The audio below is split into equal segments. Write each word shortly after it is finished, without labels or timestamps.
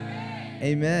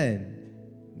Amen.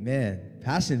 Man,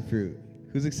 passion fruit.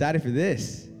 Who's excited for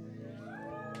this?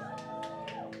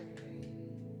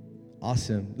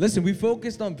 Awesome. Listen, we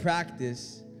focused on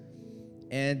practice,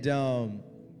 and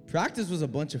practice was a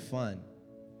bunch of fun.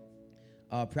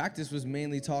 Practice was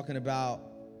mainly talking about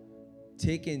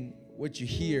taking what you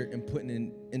hear and putting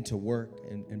it into work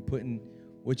and putting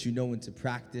what you know into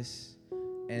practice.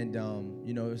 And,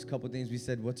 there's a couple things we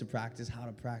said, what to practice, how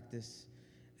to practice.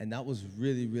 And that was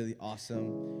really, really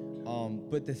awesome.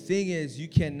 But the thing is, you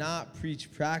cannot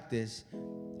preach practice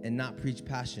and not preach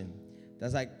passion.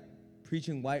 That's like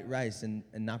preaching white rice and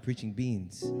not preaching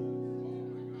beans.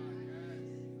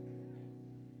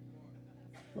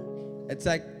 It's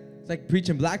like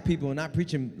preaching black people and not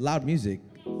preaching loud music.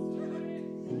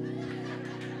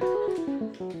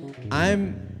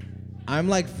 I'm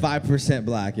like 5%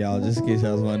 black, y'all, just in case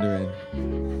I was wondering.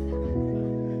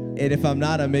 And if I'm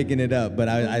not, I'm making it up, but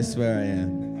I swear I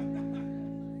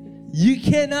am. You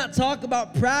cannot talk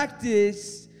about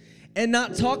practice and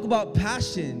not talk about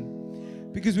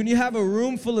passion. Because when you have a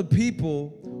room full of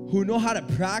people who know how to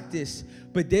practice,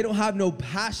 but they don't have no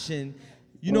passion,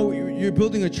 you're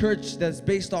building a church that's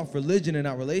based off religion and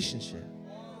not relationship.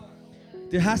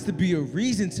 There has to be a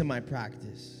reason to my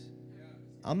practice.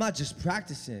 I'm not just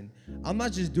practicing. I'm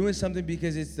not just doing something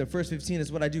because it's the first 15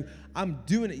 is what I do. I'm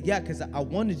doing it, because I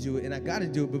want to do it and I got to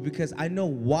do it, but because I know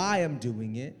why I'm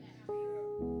doing it,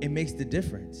 it makes the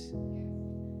difference.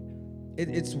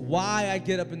 It's why I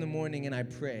get up in the morning and I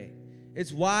pray.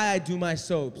 It's why I do my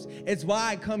soaps. It's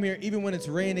why I come here even when it's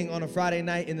raining on a Friday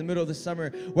night in the middle of the summer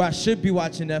where I should be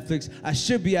watching Netflix. I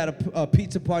should be at a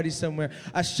pizza party somewhere.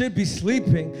 I should be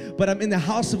sleeping, but I'm in the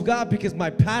house of God because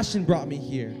my passion brought me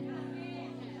here.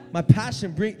 Your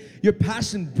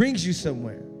passion brings you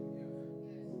somewhere.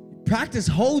 Practice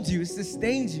holds you, it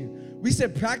sustains you. We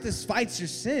said practice fights your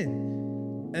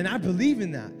sin, and I believe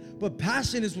in that. But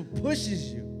passion is what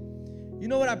pushes you. You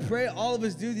know what I pray all of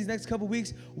us do these next couple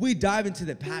weeks? We dive into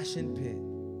the passion pit.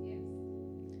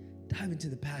 Dive into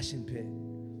the passion pit.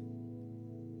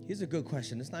 Here's a good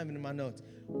question. It's not even in my notes.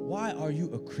 Why are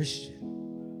you a Christian?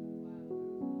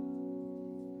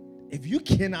 If you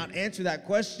cannot answer that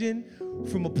question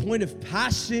from a point of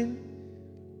passion,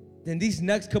 then these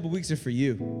next couple weeks are for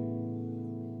you.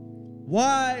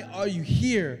 Why are you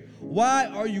here? Why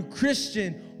are you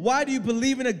Christian? Why do you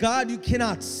believe in a God you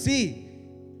cannot see?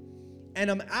 And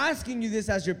I'm asking you this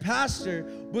as your pastor,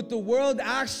 but the world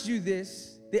asks you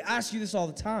this. They ask you this all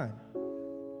the time.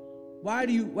 Why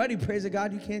do you praise a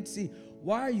God you can't see?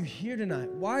 Why are you here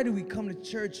tonight? Why do we come to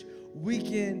church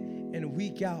week in and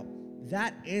week out?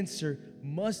 That answer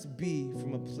must be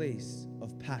from a place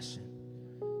of passion.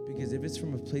 Because if it's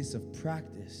from a place of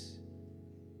practice,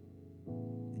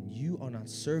 and you are not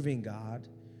serving God,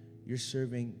 you're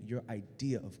serving your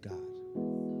idea of God.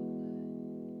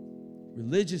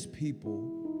 Religious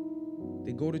people,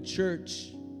 they go to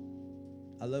church.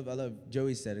 I love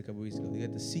Joey said a couple weeks ago, they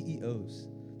got the CEOs,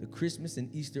 the Christmas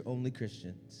and Easter only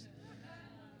Christians.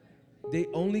 They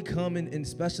only come in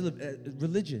special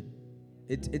religion.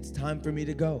 It's time for me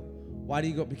to go. Why do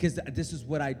you go? Because this is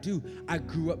what I do. I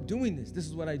grew up doing this. This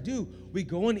is what I do. We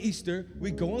go on Easter.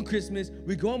 We go on Christmas.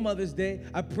 We go on Mother's Day.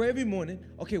 I pray every morning.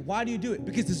 Okay, why do you do it?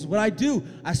 Because this is what I do.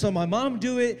 I saw my mom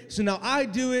do it, so now I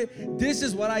do it. This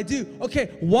is what I do.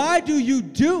 Okay, why do you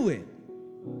do it?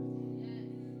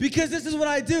 Because this is what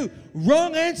I do.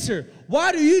 Wrong answer.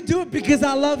 Why do you do it? Because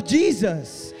I love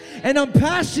Jesus. And I'm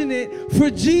passionate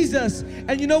for Jesus.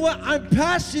 And you know what? I'm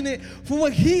passionate for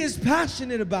what He is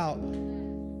passionate about.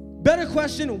 Better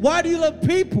question, why do you love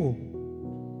people?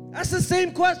 That's the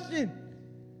same question.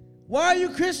 Why are you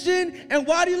Christian? And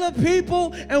why do you love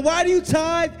people? And why do you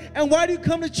tithe? And why do you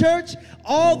come to church?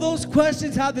 All those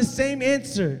questions have the same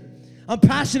answer. I'm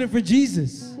passionate for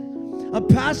Jesus. I'm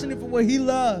passionate for what He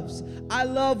loves. I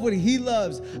love what He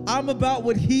loves. I'm about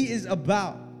what He is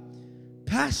about.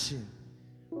 Passion.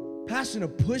 Passion will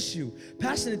push you.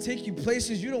 Passion will take you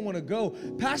places you don't want to go.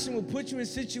 Passion will put you in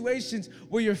situations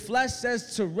where your flesh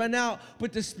says to run out,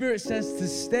 but the Spirit says to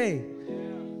stay.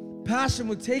 Passion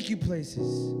will take you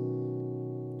places.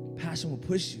 Passion will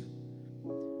push you.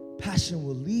 Passion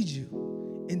will lead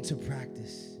you into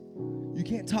practice. You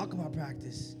can't talk about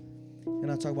practice and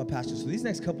not talk about passion. So these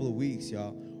next couple of weeks,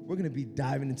 y'all, we're going to be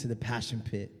diving into the passion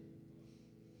pit.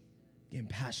 Getting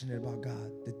passionate about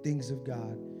God, the things of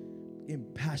God. Getting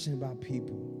passionate about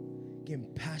people. Getting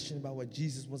passionate about what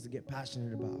Jesus wants to get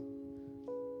passionate about.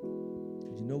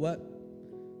 You know what?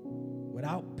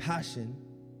 Without passion,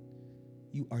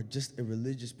 you are just a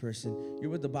religious person.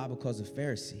 You're what the Bible calls a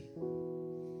Pharisee.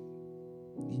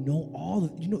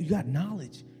 You got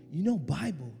knowledge. You know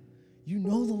Bible. You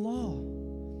know the law.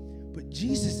 But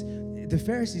Jesus, the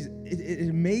Pharisees, it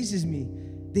amazes me.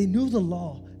 They knew the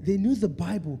law. They knew the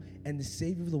Bible. And the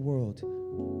Savior of the world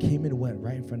came and went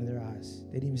right in front of their eyes.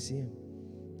 They didn't even see him.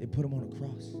 They put him on a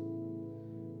cross.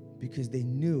 Because they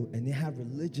knew, and they had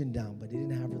religion down, but they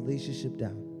didn't have relationship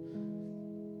down.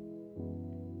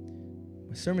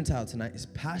 My sermon title tonight is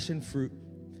Passion Fruit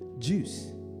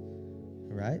Juice.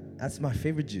 All right? That's my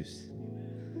favorite juice.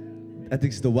 I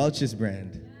think it's the Welch's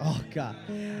brand. Oh, God.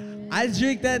 I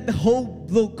drink that whole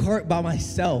little cart by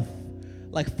myself.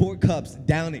 Like 4 cups,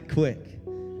 down it quick.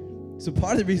 So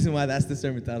part of the reason why that's the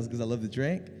sermon title is because I love the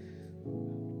drink.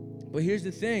 But here's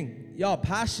the thing. Y'all,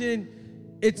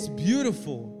 passion, it's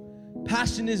beautiful.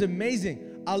 Passion is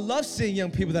amazing. I love seeing young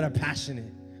people that are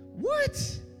passionate.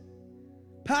 What?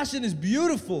 Passion is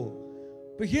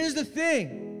beautiful. But here's the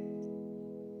thing.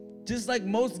 Just like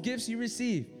most gifts you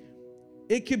receive,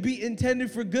 it can be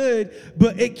intended for good,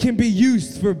 but it can be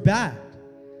used for bad.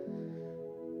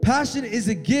 Passion is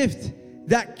a gift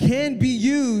that can be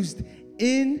used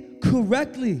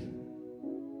incorrectly.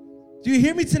 Do you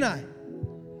hear me tonight?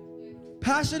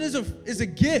 Passion is a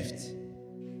gift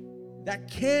that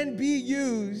can be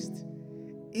used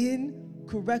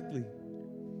incorrectly.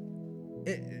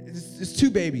 There's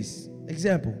 2 babies.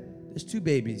 Example, there's 2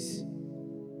 babies.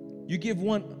 You give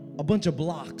one a bunch of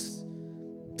blocks,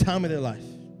 time of their life.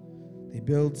 They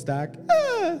build, stack,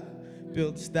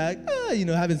 build, stack,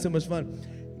 having so much fun.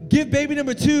 Give baby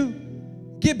number 2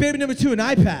 an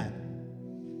iPad.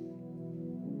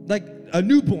 Like a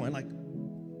newborn, like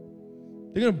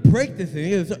they're gonna break the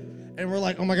thing. And we're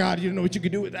like, oh my God, you don't know what you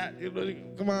can do with that.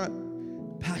 Come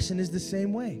on. Passion is the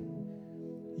same way.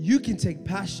 You can take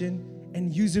passion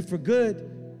and use it for good,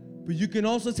 but you can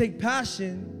also take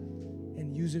passion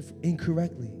and use it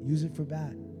incorrectly, use it for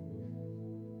bad.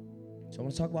 So I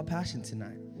want to talk about passion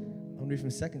tonight. I'm going to read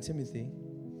from 2 Timothy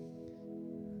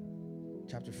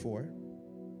chapter 4,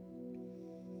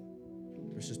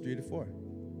 verses 3 to 4.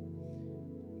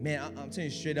 Man, I'm telling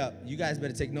you straight up, you guys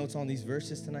better take notes on these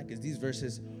verses tonight, because these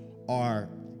verses are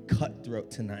cutthroat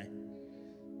tonight.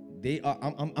 They are.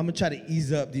 I'm gonna try to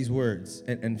ease up these words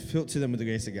and filter them with the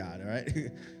grace of God. All right,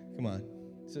 come on.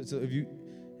 So if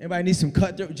anybody needs some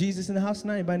cutthroat Jesus in the house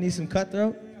tonight? Anybody need some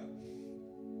cutthroat?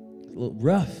 It's a little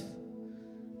rough.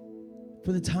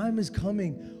 For the time is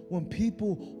coming when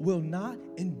people will not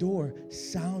endure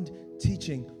sound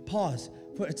teaching. Pause.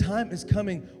 For a time is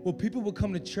coming where people will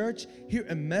come to church, hear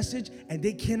a message, and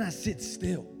they cannot sit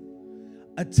still.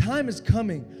 A time is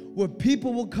coming where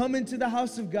people will come into the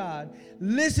house of God,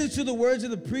 listen to the words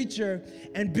of the preacher,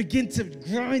 and begin to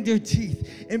grind their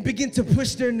teeth, and begin to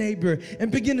push their neighbor,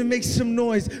 and begin to make some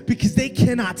noise because they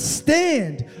cannot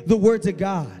stand the words of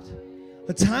God.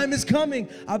 A time is coming.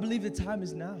 I believe the time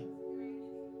is now.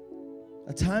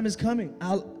 A time is coming.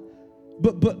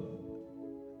 But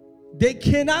they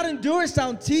cannot endure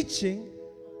sound teaching,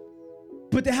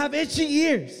 but they have itchy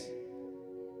ears.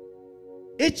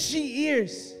 Itchy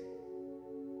ears.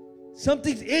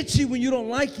 Something's itchy when you don't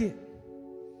like it.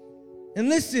 And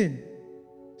listen,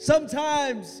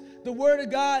 sometimes the word of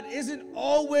God isn't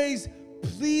always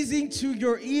pleasing to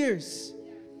your ears.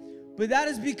 But that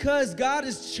is because God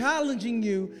is challenging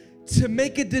you to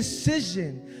make a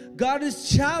decision. God has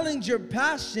challenged your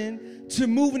passion to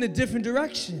move in a different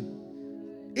direction.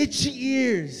 Itchy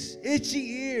ears, itchy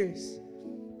ears.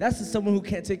 That's for someone who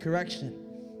can't take correction.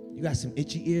 You got some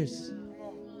itchy ears.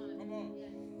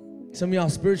 Some of y'all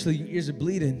spiritually, your ears are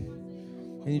bleeding,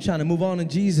 and you're trying to move on in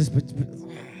Jesus, but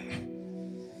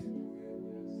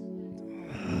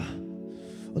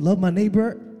I love my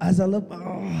neighbor as I love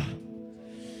my,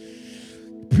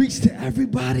 preach to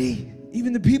everybody,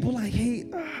 even the people I hate.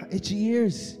 Itchy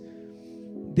ears.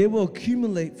 They will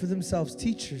accumulate for themselves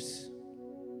teachers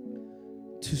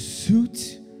to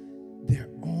suit their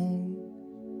own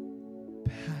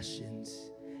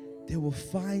passions. They will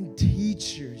find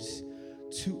teachers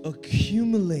to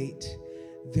accumulate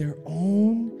their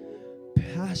own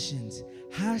passions.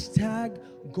 Hashtag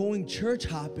going church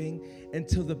hopping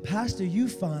until the pastor you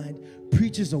find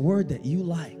preaches a word that you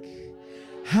like.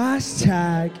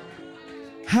 Hashtag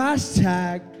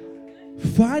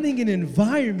finding an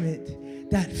environment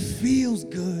that feels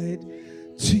good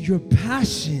to your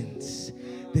passions.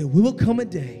 There will come a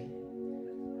day,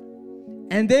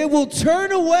 and they will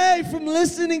turn away from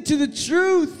listening to the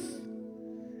truth,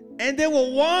 and they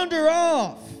will wander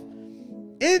off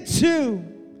into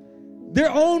their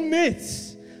own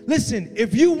myths. Listen,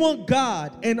 if you want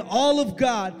God and all of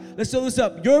God, let's throw this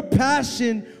up. Your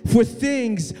passion for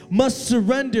things must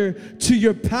surrender to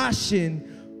your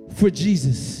passion for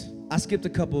Jesus. I skipped a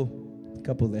couple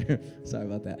there. Sorry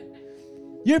about that.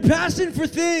 Your passion for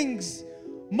things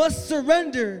must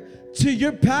surrender to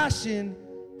your passion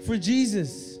for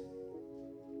Jesus.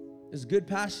 There's good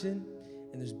passion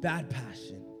and there's bad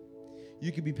passion.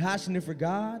 You can be passionate for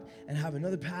God and have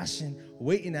another passion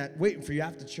waiting for you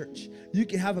after church. You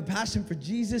can have a passion for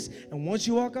Jesus, and once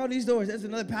you walk out these doors, there's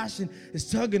another passion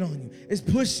that's tugging on you. It's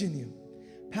pushing you.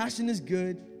 Passion is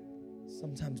good.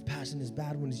 Sometimes passion is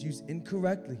bad when it's used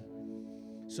incorrectly.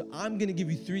 So I'm going to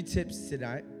give you 3 tips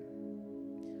tonight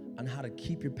on how to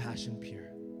keep your passion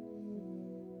pure.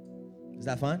 Is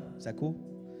that fun? Is that cool?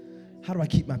 How do I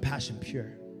keep my passion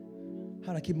pure?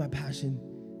 How do I keep my passion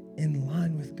in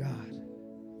line with God?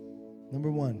 Number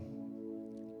 1,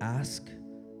 ask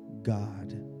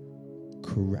God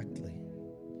correctly.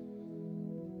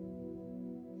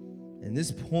 And this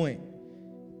point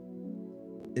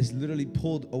is literally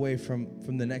pulled away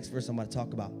from the next verse I'm about to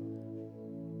talk about.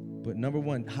 But number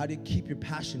 1, how do you keep your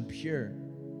passion pure?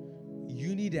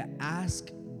 You need to ask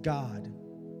God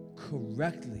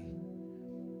correctly.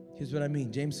 Here's what I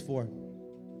mean. James 4.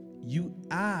 You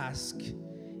ask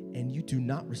and you do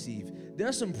not receive. There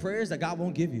are some prayers that God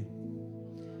won't give you.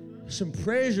 Some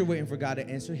prayers you're waiting for God to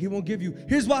answer, He won't give you.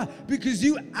 Here's why. Because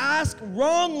you ask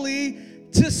wrongly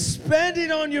to spend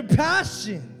it on your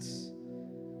passions.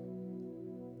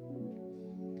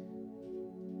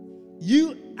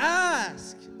 You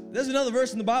ask. There's another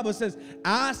verse in the Bible that says,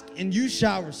 ask and you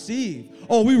shall receive.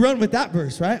 Oh, we run with that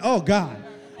verse, right? Oh, God,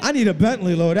 I need a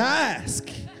Bentley, Lord. Ask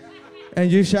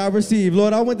and you shall receive.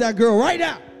 Lord, I want that girl right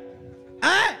now.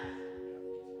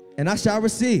 And I shall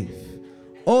receive.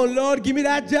 Oh, Lord, give me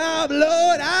that job.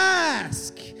 Lord,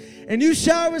 ask and you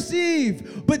shall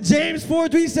receive. But James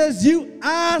 4:3 says, you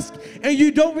ask and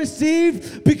you don't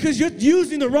receive because you're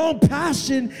using the wrong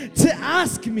passion to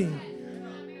ask me.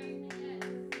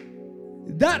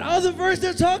 That other verse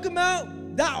they're talking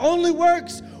about, that only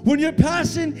works when your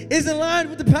passion is in line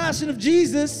with the passion of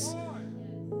Jesus.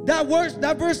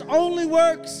 That verse only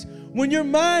works when your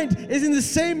mind is in the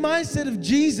same mindset of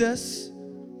Jesus.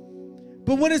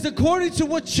 But when it's according to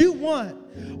what you want,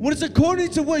 when it's according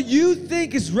to what you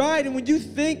think is right, and when you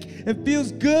think it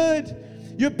feels good,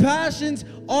 your passions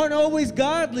aren't always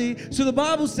godly. So the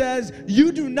Bible says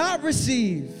you do not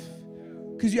receive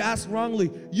because you asked wrongly.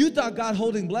 You thought God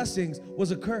holding blessings was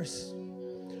a curse.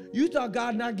 You thought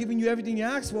God not giving you everything you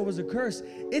asked for was a curse.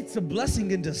 It's a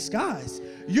blessing in disguise.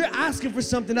 You're asking for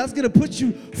something that's going to put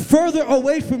you further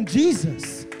away from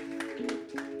Jesus.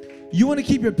 You want to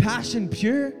keep your passion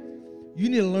pure? You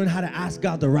need to learn how to ask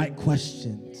God the right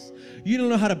questions. You need to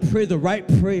know how to pray the right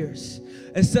prayers.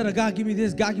 Instead of, God, give me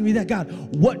this, God, give me that. God,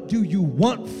 what do you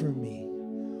want from me?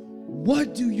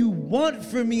 What do you want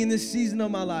from me in this season of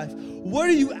my life? What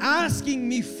are you asking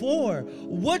me for?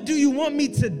 What do you want me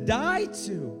to die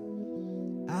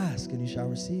to? Ask and you shall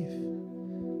receive.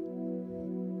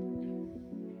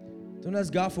 Don't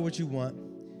ask God for what you want.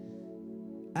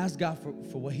 Ask God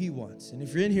for what He wants. And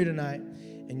if you're in here tonight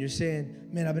and you're saying,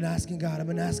 man, I've been asking God, I've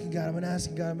been asking God, I've been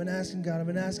asking God, I've been asking God, I've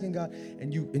been asking God,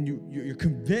 and you're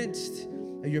convinced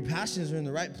that your passions are in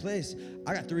the right place,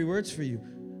 I got 3 words for you.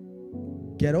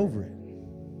 Get over it.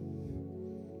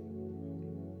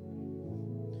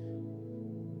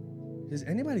 Does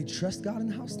anybody trust God in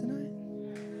the house tonight?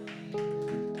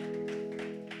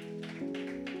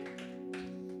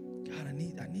 God, I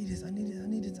need this.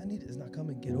 It's not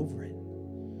coming. Get over it.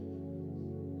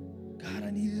 God,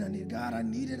 I need it. God, I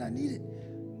need it.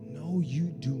 No, you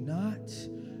do not.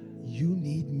 You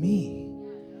need me.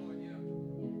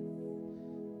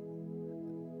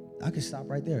 I could stop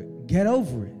right there. Get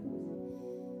over it.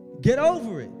 Get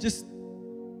over it. Just,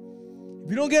 if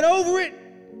you don't get over it,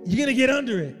 you're going to get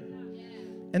under it.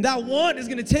 And that want is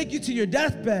going to take you to your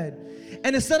deathbed.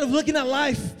 And instead of looking at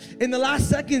life in the last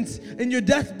seconds in your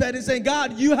deathbed and saying,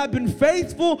 God, you have been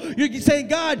faithful, you're saying,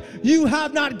 God, you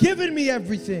have not given me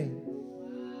everything.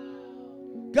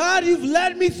 God, you've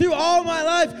led me through all my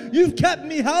life. You've kept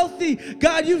me healthy.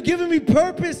 God, you've given me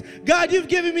purpose. God, you've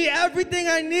given me everything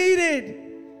I needed.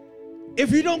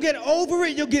 If you don't get over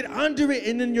it, you'll get under it.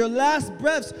 And in your last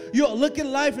breaths, you'll look at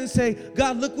life and say,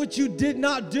 God, look what you did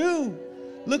not do.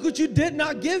 Look what you did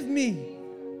not give me.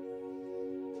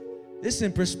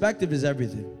 Listen, perspective is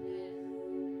everything.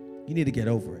 You need to get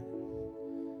over it.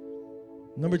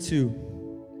 Number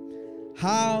 2,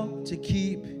 how to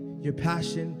keep your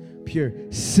passion pure.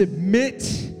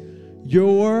 Submit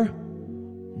your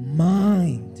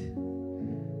mind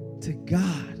to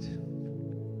God.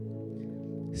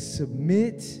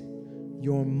 Submit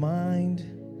your mind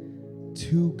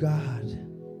to God.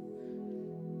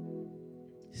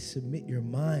 Submit your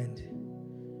mind,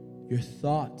 your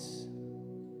thoughts,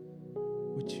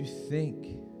 what you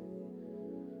think,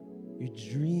 your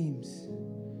dreams,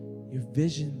 your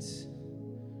visions,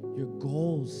 your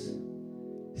goals.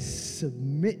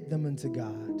 Submit them unto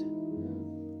God.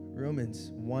 Romans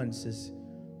 1 says,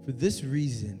 for this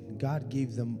reason, God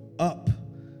gave them up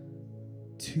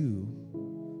to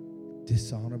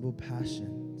dishonorable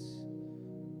passions.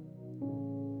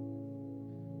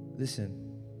 Listen,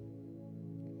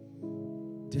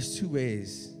 there's two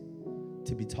ways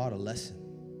to be taught a lesson.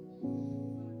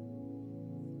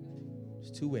 There's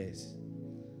two ways.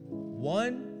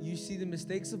 One, you see the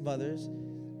mistakes of others,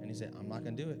 and you say, I'm not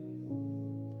going to do it.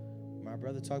 My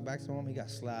brother talked back to him, he got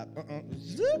slapped.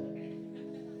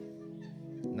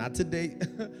 Not today.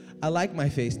 I like my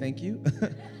face, thank you.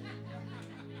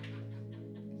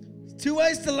 Two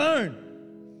ways to learn.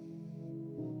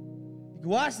 You can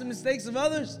watch the mistakes of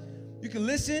others. You can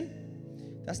listen.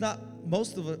 That's not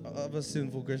most of us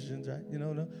sinful Christians, right?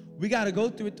 No. We got to go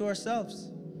through it to ourselves.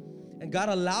 And God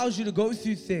allows you to go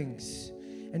through things.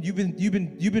 And you've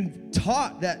been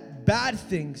taught that bad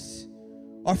things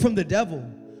are from the devil.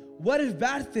 What if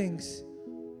bad things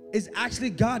is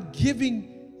actually God giving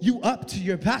you up to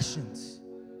your passions?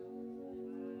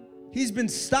 He's been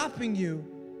stopping you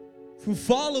from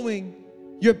following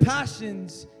your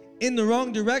passions in the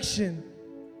wrong direction.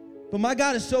 But my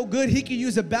God is so good, he can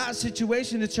use a bad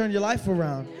situation to turn your life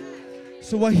around.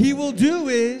 So what he will do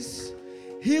is,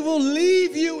 he will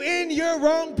leave you in your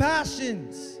wrong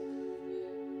passions.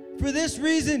 For this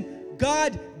reason,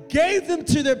 God gave them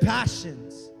to their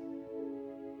passions.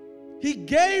 He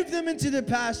gave them into their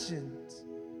passions.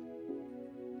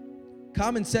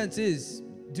 Common sense is,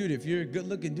 dude, if you're a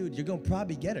good-looking dude, you're going to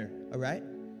probably get her, all right?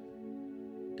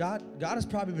 God has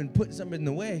probably been putting something in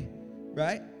the way,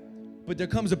 right? But there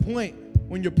comes a point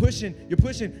when you're pushing,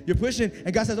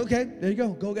 and God says, okay, there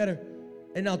you go get her.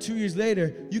 And now 2 years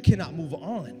later, you cannot move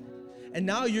on. And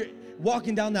now you're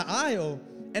walking down the aisle,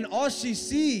 and all you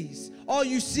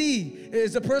see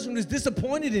is a person who's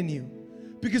disappointed in you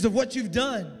because of what you've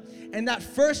done. And that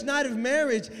first night of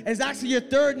marriage is actually your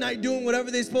third night doing whatever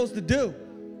they're supposed to do.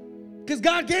 Because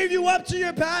God gave you up to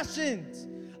your passions.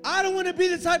 I don't want to be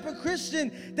the type of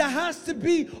Christian that has to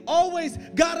be always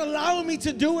God allowing me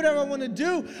to do whatever I want to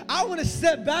do. I want to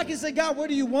step back and say, God, where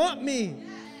do you want me?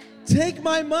 Take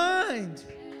my mind.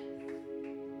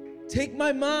 Take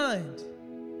my mind.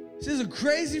 This is a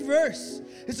crazy verse.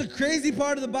 It's a crazy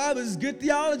part of the Bible. This is good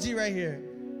theology right here.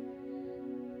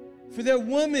 For their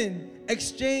women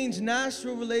exchange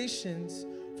natural relations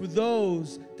for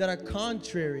those that are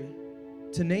contrary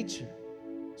to nature.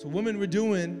 So women were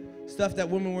doing stuff that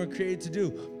women were created to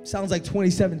do. Sounds like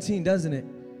 2017, doesn't it?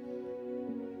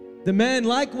 The men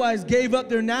likewise gave up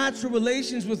their natural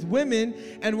relations with women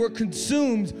and were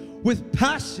consumed with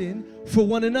passion for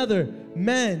one another.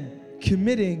 Men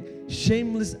committing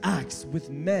shameless acts with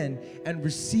men and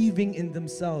receiving in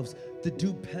themselves the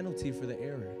due penalty for the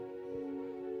error.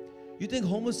 You think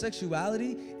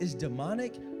homosexuality is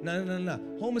demonic? No.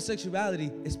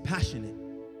 Homosexuality is passionate.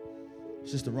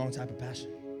 It's just the wrong type of passion.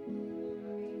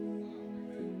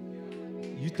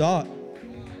 You thought.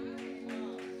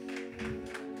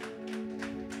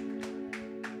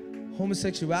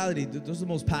 Homosexuality, those are the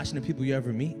most passionate people you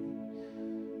ever meet.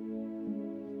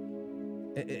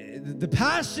 The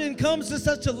passion comes to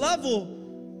such a level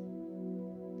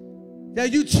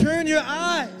that you turn your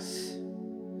eyes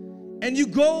and you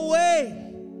go away.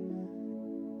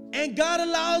 And God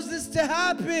allows this to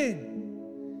happen.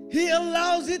 He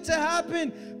allows it to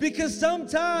happen because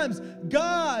sometimes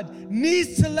God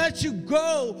needs to let you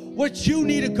go what you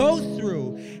need to go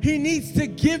through. He needs to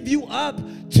give you up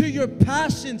to your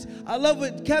passions. I love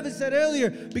what Kevin said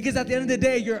earlier, because at the end of the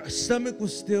day, your stomach will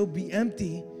still be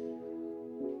empty.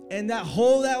 And that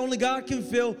hole that only God can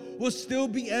fill will still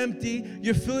be empty.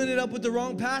 You're filling it up with the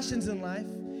wrong passions in life.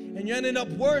 And you're ending up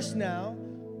worse now.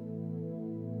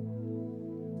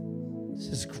 This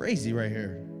is crazy right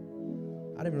here.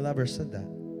 I didn't even know that verse said that.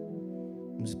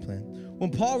 I'm just playing. When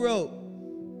Paul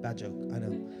wrote, bad joke, I know.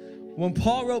 When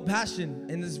Paul wrote passion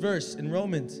in this verse in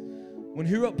Romans, when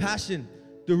he wrote passion,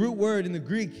 the root word in the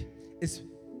Greek is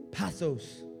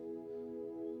pathos.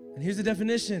 And here's the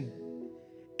definition.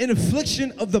 An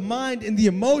affliction of the mind and the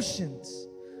emotions.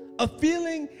 A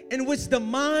feeling in which the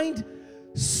mind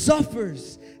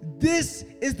suffers. This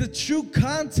is the true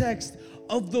context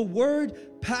of the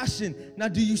word passion. Now,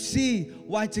 do you see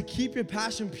why to keep your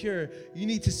passion pure, you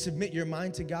need to submit your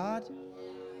mind to God?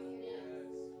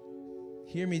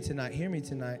 Hear me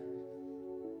tonight.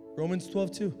 Romans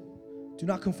 12:2. Do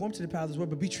not conform to the path of this world,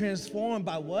 but be transformed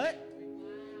by what?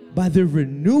 By the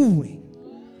renewing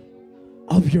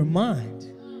of your mind.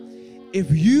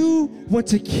 If you want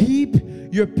to keep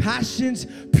your passions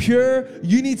pure,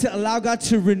 you need to allow God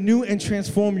to renew and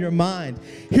transform your mind.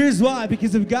 Here's why.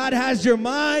 Because if God has your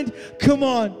mind, come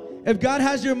on. If God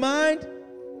has your mind,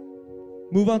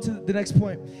 move on to the next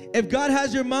point. If God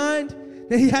has your mind,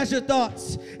 then He has your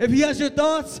thoughts. If He has your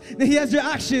thoughts, then He has your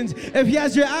actions. If He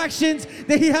has your actions,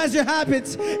 then He has your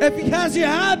habits. If He has your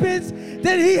habits,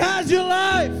 then He has your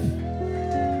life.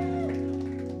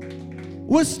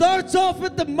 What starts off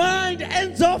with the mind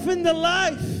ends off in the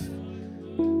life.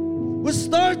 What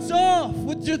starts off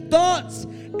with your thoughts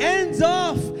ends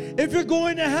off if you're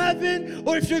going to heaven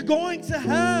or if you're going to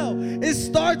hell. It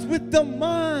starts with the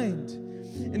mind.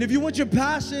 And if you want your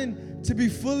passion to be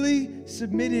fully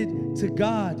submitted to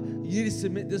God, you need to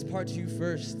submit this part to you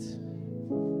first.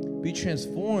 Be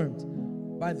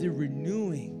transformed by the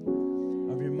renewing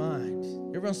of your mind.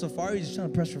 You ever on safari, you're just trying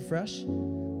to press refresh?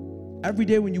 Every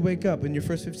day when you wake up in your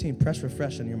first 15, press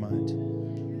refresh on your mind.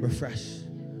 Refresh.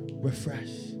 Refresh.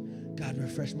 God,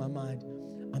 refresh my mind.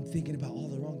 I'm thinking about all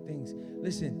the wrong things.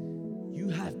 Listen, you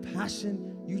have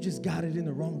passion, you just got it in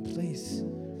the wrong place.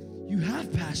 You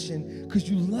have passion because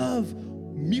you love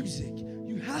music.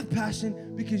 You have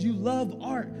passion because you love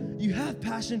art. You have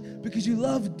passion because you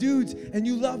love dudes and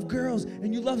you love girls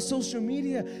and you love social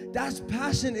media. That's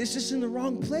passion. It's just in the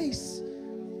wrong place.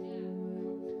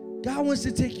 God wants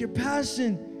to take your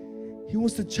passion. He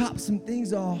wants to chop some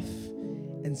things off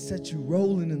and set you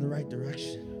rolling in the right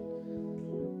direction.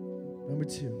 Number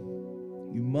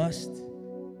 2, you must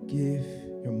give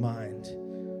your mind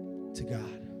to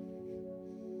God.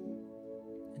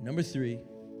 And number 3,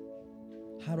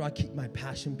 how do I keep my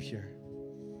passion pure?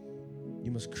 You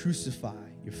must crucify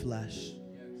your flesh.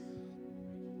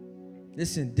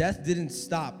 Listen, death didn't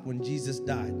stop when Jesus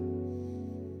died.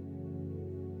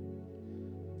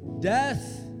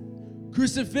 Death,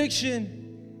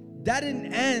 crucifixion, that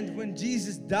didn't end when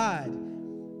Jesus died.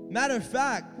 Matter of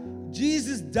fact,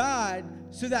 Jesus died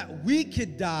so that we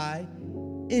could die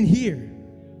in here.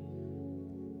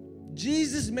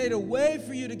 Jesus made a way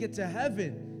for you to get to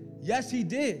heaven. Yes, He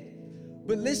did.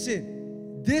 But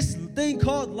listen, this thing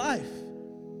called life,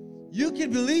 you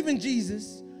can believe in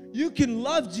Jesus, you can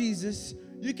love Jesus,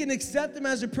 you can accept Him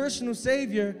as your personal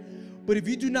Savior, but if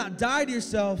you do not die to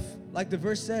yourself, like the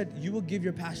verse said, you will give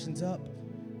your passions up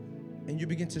and you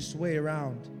begin to sway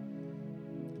around.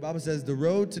 The Bible says the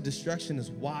road to destruction is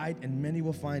wide and many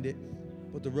will find it,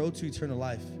 but the road to eternal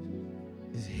life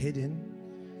is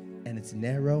hidden and it's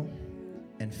narrow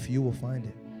and few will find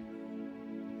it.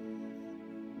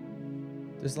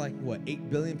 There's like, 8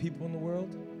 billion people in the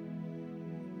world?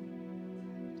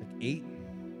 Like 8?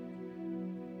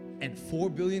 And 4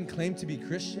 billion claim to be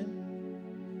Christian?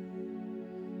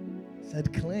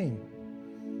 Said claim.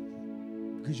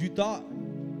 Because you thought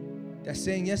that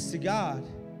saying yes to God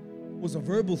was a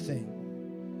verbal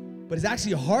thing, but it's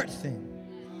actually a heart thing.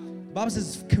 The Bible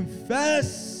says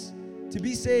confess to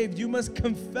be saved. You must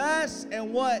confess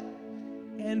and what?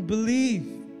 And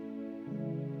believe.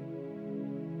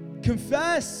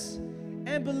 Confess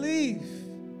and believe.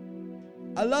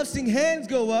 I love seeing hands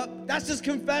go up. That's just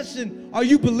confession. Are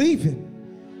you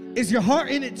believing? Is your heart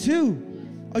in it too?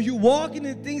 Are you walking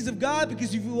in the things of God?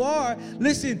 Because if you are,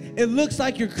 listen, it looks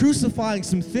like you're crucifying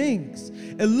some things.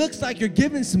 It looks like you're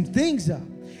giving some things up.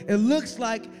 It looks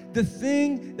like the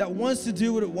thing that wants to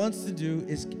do what it wants to do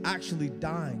is actually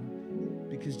dying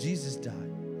because Jesus died.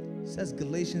 It says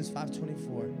Galatians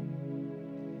 5:24.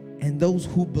 And those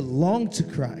who belong to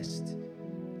Christ,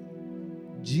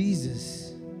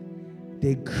 Jesus,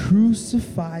 they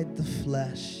crucified the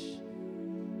flesh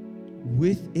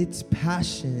with its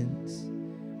passions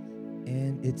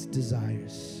and its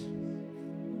desires.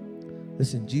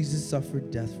 Listen, Jesus suffered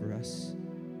death for us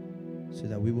so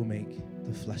that we will make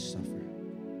the flesh suffer.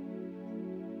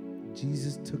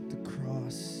 Jesus took the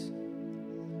cross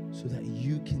so that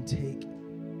you can take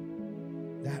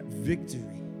that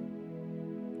victory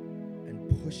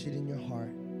and push it in your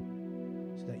heart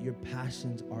so that your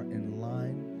passions are in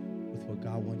line with what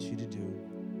God wants you to do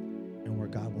and where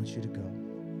God wants you to go.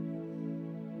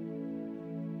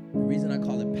 The reason I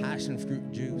call it passion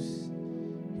fruit juice,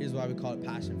 here's why we call it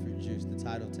passion fruit juice, the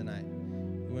title tonight.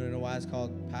 You want to know why it's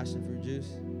called passion fruit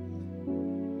juice?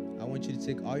 I want you to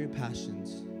take all your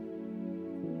passions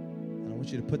and I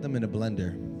want you to put them in a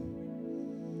blender. I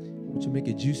want you to make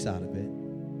a juice out of it.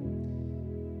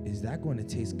 Is that going to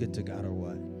taste good to God or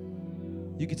what?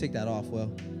 You can take that off,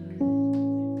 Will.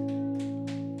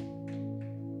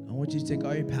 I want you to take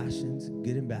all your passions,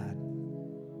 good and bad,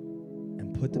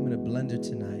 and put them in a blender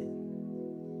tonight.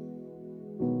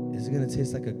 Is it going to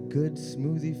taste like a good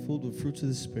smoothie filled with fruits of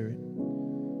the Spirit?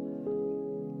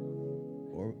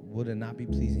 Or Would it not be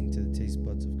pleasing to the taste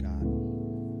buds of God?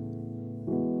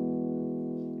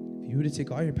 If you were to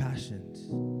take all your passions,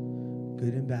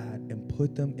 good and bad, and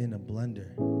put them in a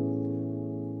blender,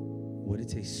 would it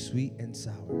taste sweet and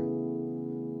sour?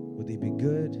 Would they be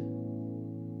good?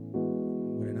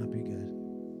 Would it not be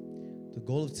good? The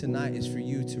goal of tonight is for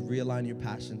you to realign your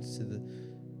passions to the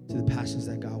passions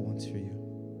that God wants for you.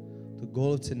 The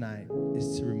goal of tonight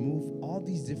is to remove all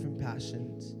these different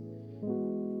passions.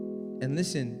 And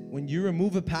listen, when you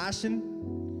remove a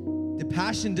passion, the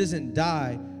passion doesn't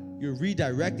die. You're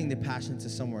redirecting the passion to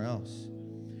somewhere else.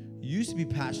 You used to be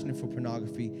passionate for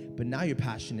pornography, but now you're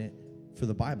passionate for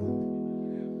the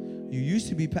Bible. You used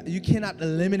to be, you cannot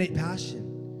eliminate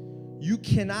passion. You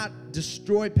cannot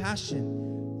destroy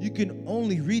passion. You can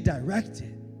only redirect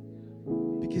it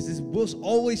because it will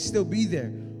always still be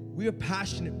there. We are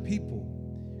passionate people.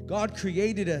 God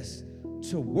created us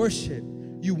to worship.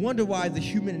 You wonder why the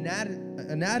human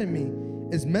anatomy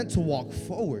is meant to walk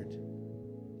forward.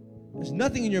 There's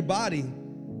nothing in your body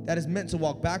that is meant to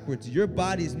walk backwards. Your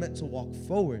body is meant to walk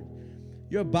forward.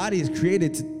 Your body is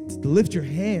created to lift your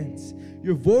hands.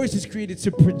 Your voice is created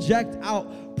to project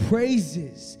out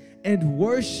praises and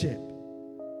worship.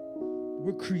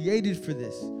 We're created for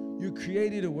this. You're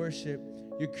created to worship.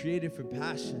 You're created for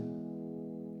passion.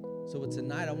 So what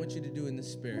tonight I want you to do in the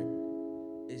Spirit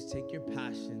is take your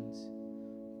passions,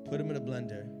 put them in a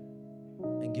blender,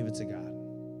 and give it to God.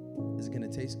 Is it going to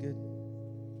taste good?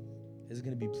 Is it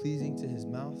going to be pleasing to his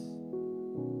mouth?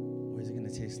 Or is it going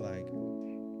to taste like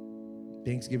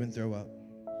Thanksgiving throw up?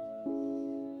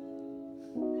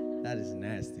 That is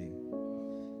nasty.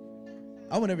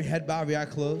 I want every head bowed, every eye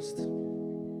closed.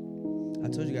 I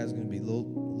told you guys it's going to be a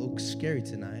little scary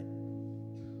tonight.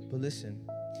 But listen,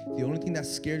 the only thing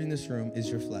that's scared in this room is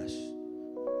your flesh.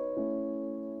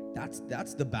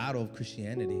 That's the battle of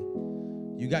Christianity.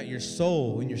 You got your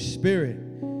soul and your spirit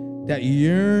that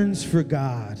yearns for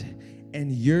God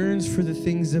and yearns for the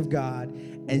things of God.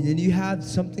 And then you have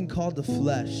something called the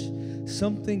flesh,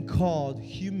 something called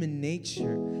human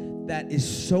nature that is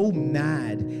so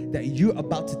mad that you're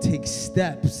about to take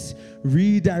steps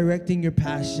redirecting your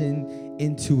passion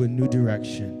into a new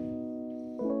direction.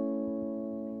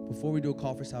 Before we do a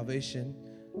call for salvation,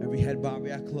 every head bowed,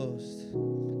 every eye closed,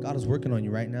 God is working on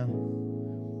you right now.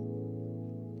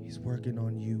 He's working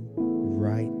on you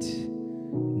right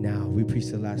now. We preached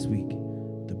it last week.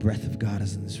 The breath of God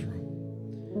is in this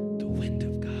room. The wind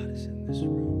of God is in this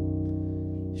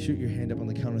room. Shoot your hand up on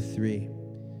the count of 3.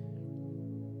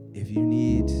 If you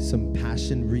need some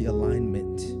passion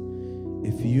realignment,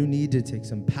 if you need to take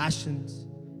some passions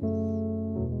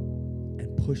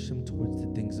and push them towards the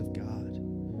things of God,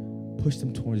 push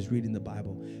them towards reading the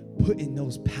Bible, putting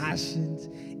those passions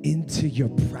into your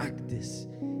practice.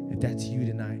 If that's you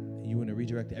tonight, and you want to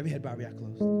redirect it, every head bowed, every eye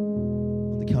closed.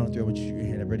 On the count of 3, I want you to shoot your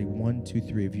hand up. Ready? 1, 2,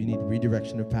 3. If you need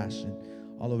redirection of passion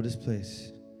all over this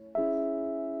place,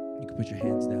 you can put your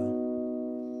hands down.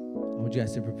 I want you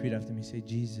guys to repeat after me. Say,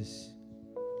 Jesus,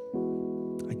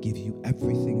 I give you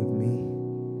everything of me.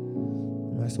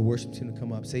 I'm ask the worship team to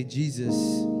come up. Say, Jesus,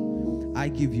 I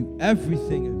give you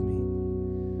everything of me.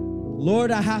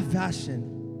 Lord, I have passion,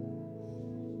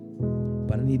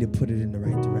 but I need to put it in the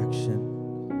right direction.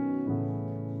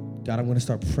 God, I'm going to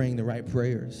start praying the right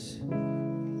prayers.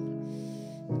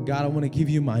 God, I want to give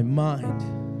you my mind.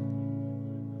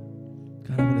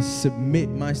 God, I want to submit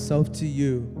myself to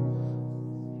you.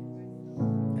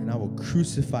 And I will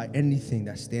crucify anything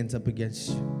that stands up against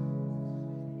you.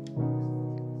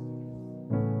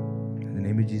 In the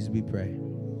name of Jesus we pray.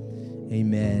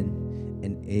 Amen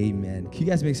and amen. Can you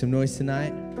guys make some noise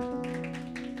tonight?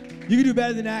 You can do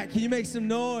better than that. Can you make some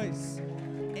noise?